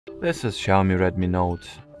This is Xiaomi Redmi Note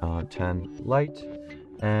 10 Lite,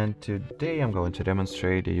 and today I'm going to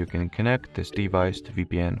demonstrate that you can connect this device to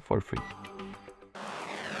VPN for free.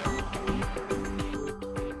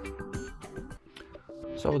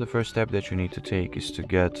 So the first step that you need to take is to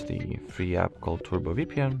get the free app called Turbo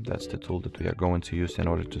VPN. That's the tool that we are going to use in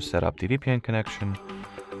order to set up the VPN connection.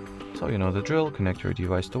 So you know the drill, connect your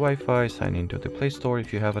device to Wi-Fi, sign into the Play Store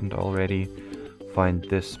if you haven't already. Find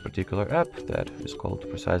this particular app that is called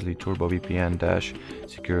precisely Turbo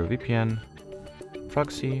VPN-Secure VPN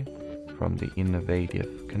Proxy from the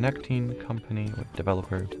innovative connecting company or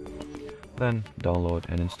developer. Then download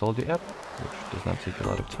and install the app, which does not take a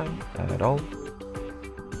lot of time at all.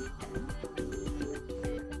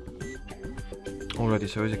 Alrighty,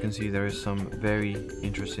 so as you can see, there is some very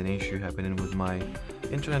interesting issue happening with my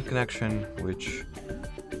internet connection, which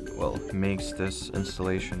makes this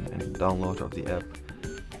installation and download of the app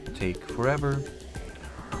take forever.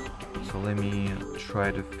 So let me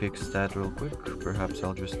try to fix that real quick. Perhaps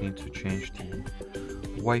I'll just need to change the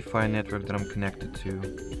Wi-Fi network that I'm connected to.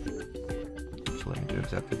 So let me do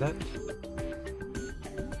exactly that.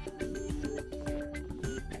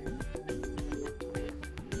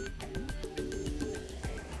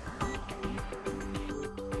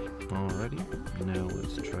 Alrighty, now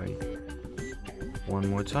let's try one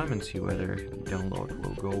more time and see whether the download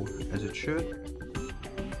will go as it should.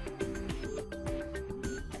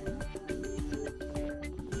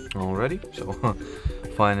 Alrighty, so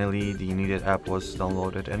finally the needed app was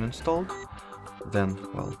downloaded and installed. Then,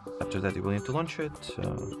 after that you will need to launch it,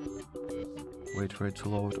 wait for it to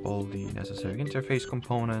load all the necessary interface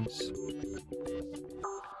components,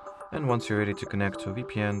 and once you're ready to connect to a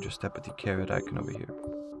VPN, just tap at the caret icon over here.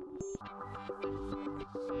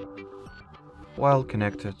 While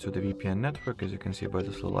connected to the VPN network, as you can see by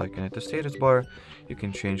this little icon at the status bar, you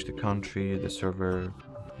can change the country, the server,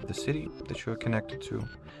 the city that you are connected to,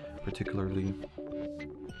 particularly.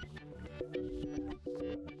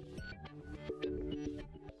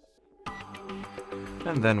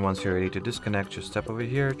 And then once you're ready to disconnect, just step over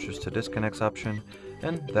here, choose the disconnects option,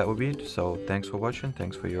 and that will be it. So thanks for watching,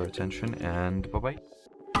 thanks for your attention, and bye-bye.